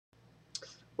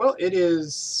Well, it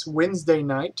is Wednesday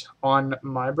night on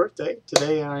my birthday.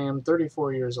 Today I am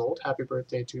 34 years old. Happy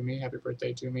birthday to me. Happy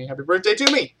birthday to me. Happy birthday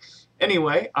to me.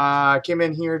 Anyway, I came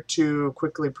in here to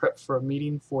quickly prep for a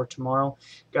meeting for tomorrow.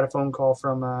 Got a phone call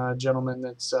from a gentleman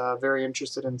that's very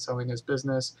interested in selling his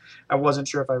business. I wasn't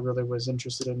sure if I really was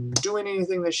interested in doing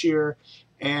anything this year,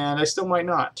 and I still might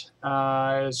not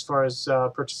as far as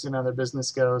purchasing another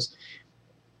business goes.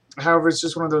 However, it's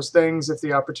just one of those things. If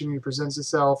the opportunity presents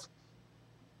itself,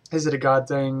 is it a God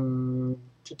thing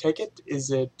to take it? Is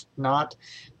it not?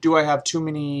 Do I have too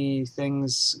many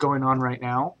things going on right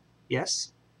now?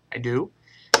 Yes, I do.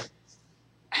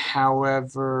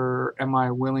 However, am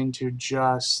I willing to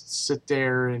just sit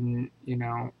there and,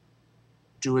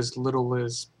 do as little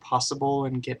as possible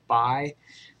and get by?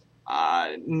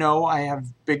 No, I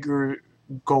have bigger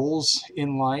goals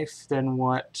in life than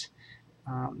what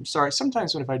sorry,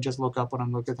 sometimes if I just look up when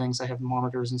I'm looking at things, I have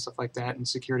monitors and stuff like that and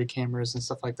security cameras and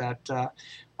stuff like that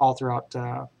all throughout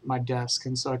my desk.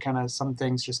 And so some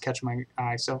things just catch my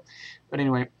eye. So, but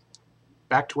anyway,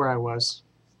 back to where I was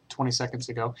 20 seconds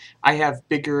ago. I have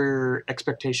bigger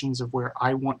expectations of where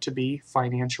I want to be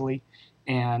financially,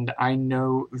 and I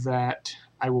know that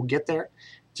I will get there.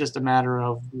 Just a matter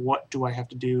of what do I have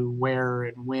to do, where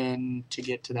and when to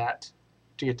get to that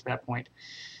point.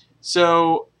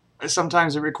 So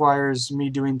sometimes it requires me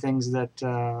doing things that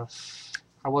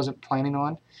I wasn't planning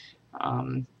on.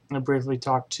 I briefly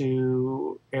talked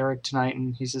to Eric tonight,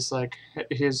 and he's just like,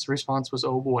 his response was,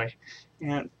 "Oh boy,"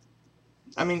 and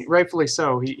I mean, rightfully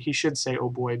so. He should say, "Oh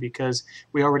boy," because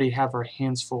we already have our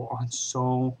hands full on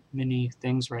so many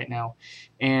things right now.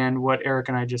 And what Eric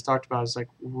and I just talked about is like,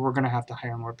 we're going to have to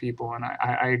hire more people. And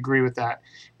I agree with that.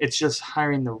 It's just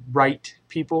hiring the right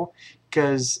people,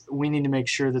 because we need to make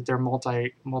sure that they're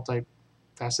multifaceted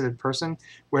person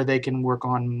where they can work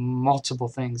on multiple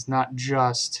things, not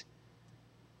just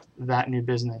that new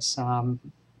business.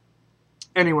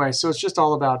 Anyway, so it's just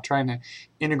all about trying to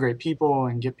integrate people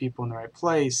and get people in the right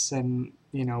place, and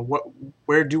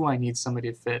where do I need somebody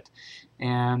to fit,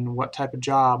 and what type of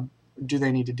job do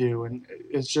they need to do. And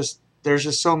there's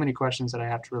just so many questions that I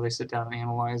have to really sit down and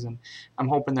analyze, and I'm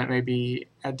hoping that maybe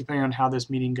depending on how this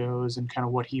meeting goes and kind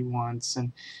of what he wants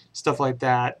and stuff like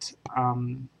that,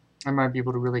 I might be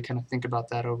able to really kind of think about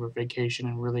that over vacation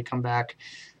and really come back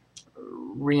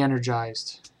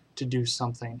re-energized to do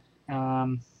something.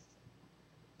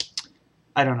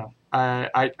 I don't know.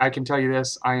 I can tell you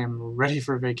this. I am ready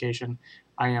for vacation.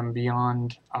 I am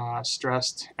beyond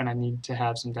stressed, and I need to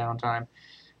have some downtime.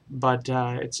 But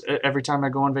it's every time I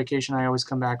go on vacation, I always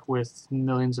come back with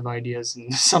millions of ideas,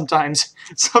 and sometimes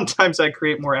I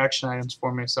create more action items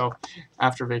for myself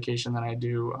after vacation than I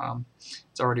do.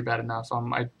 It's already bad enough on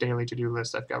my daily to-do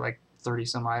list. I've got like 30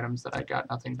 some items that I got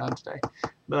nothing done today.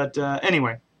 But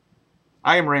anyway,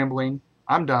 I am rambling.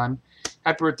 I'm done.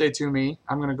 Happy birthday to me.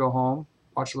 I'm going to go home,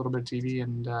 watch a little bit of TV,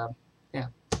 and yeah,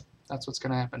 that's what's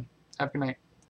going to happen. Have a good night.